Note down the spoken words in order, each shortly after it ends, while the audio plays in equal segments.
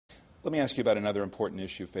Let me ask you about another important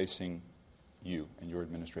issue facing you and your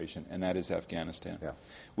administration, and that is Afghanistan. Yeah.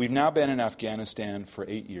 We've now been in Afghanistan for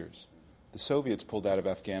 8 years. The Soviets pulled out of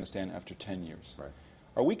Afghanistan after 10 years. Right.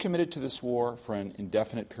 Are we committed to this war for an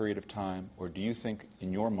indefinite period of time, or do you think,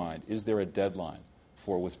 in your mind, is there a deadline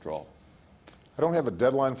for withdrawal? I don't have a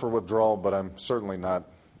deadline for withdrawal, but I'm certainly not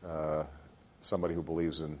somebody who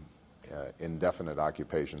believes in indefinite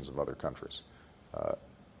occupations of other countries.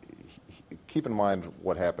 Keep in mind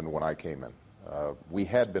what happened when I came in. We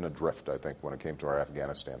had been adrift, I think, when it came to our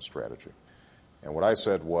Afghanistan strategy. And what I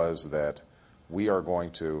said was that we are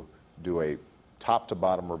going to do a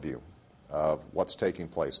top-to-bottom review of what's taking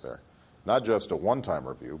place there. Not just a one-time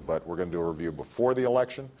review, but we're going to do a review before the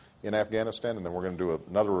election in Afghanistan, and then we're going to do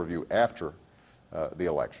another review after the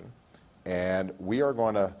election. And we are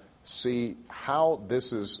going to see how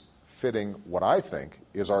this is fitting what I think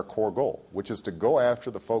is our core goal, which is to go after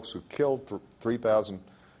the folks who killed 3,000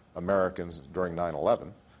 Americans during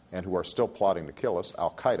 9/11 and who are still plotting to kill us,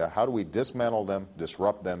 Al-Qaeda. How do we dismantle them,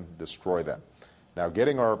 disrupt them, destroy them? Now,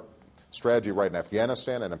 getting our strategy right in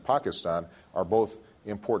Afghanistan and in Pakistan are both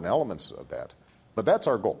important elements of that. But that's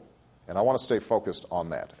our goal, and I want to stay focused on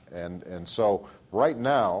that. And so right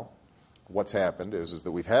now, what's happened is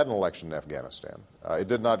that we've had an election in Afghanistan. It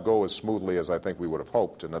did not go as smoothly as I think we would have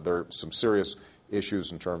hoped, and there are some serious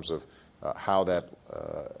issues in terms of how the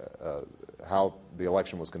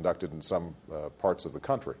election was conducted in some parts of the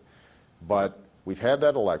country. But we've had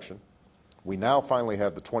that election. We now finally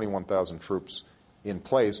have the 21,000 troops in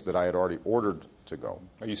place that I had already ordered to go.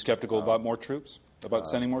 Are you skeptical about more troops, about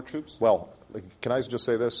sending more troops? Well, can I just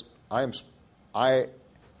say this? I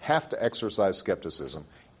have to exercise skepticism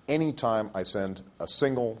anytime I send a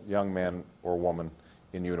single young man or woman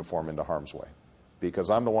in uniform into harm's way,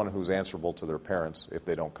 because I'm the one who's answerable to their parents if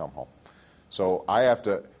they don't come home. So I have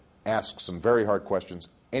to ask some very hard questions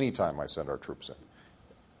anytime I send our troops in.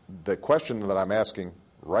 The question that I'm asking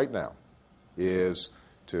right now is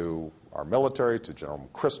to our military, to General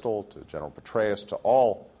McChrystal, to General Petraeus, to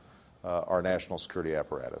all our national security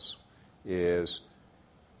apparatus, is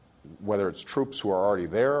whether it's troops who are already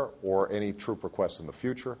there or any troop requests in the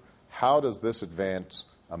future, how does this advance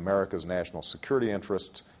America's national security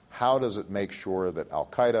interests? How does it make sure that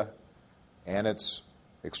Al-Qaeda and its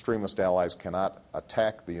extremist allies cannot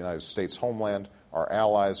attack the United States homeland, our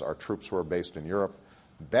allies, our troops who are based in Europe?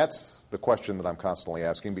 That's the question that I'm constantly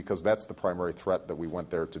asking, because that's the primary threat that we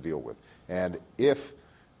went there to deal with. And if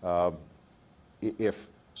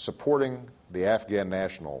supporting the Afghan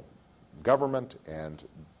national government and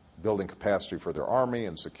building capacity for their army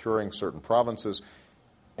and securing certain provinces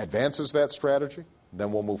advances that strategy,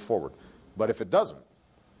 then we'll move forward. But if it doesn't,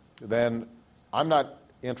 then I'm not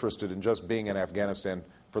interested in just being in Afghanistan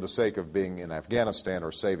for the sake of being in Afghanistan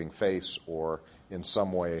or saving face or in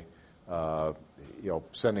some way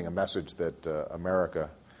sending a message that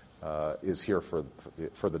America is here for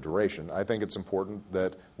the duration. I think it's important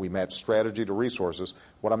that we match strategy to resources.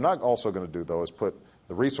 What I'm not also going to do, though, is put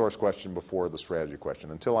the resource question before the strategy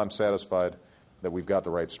question. Until I'm satisfied that we've got the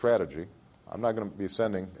right strategy, I'm not going to be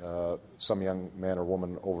sending some young man or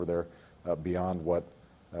woman over there beyond what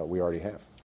we already have.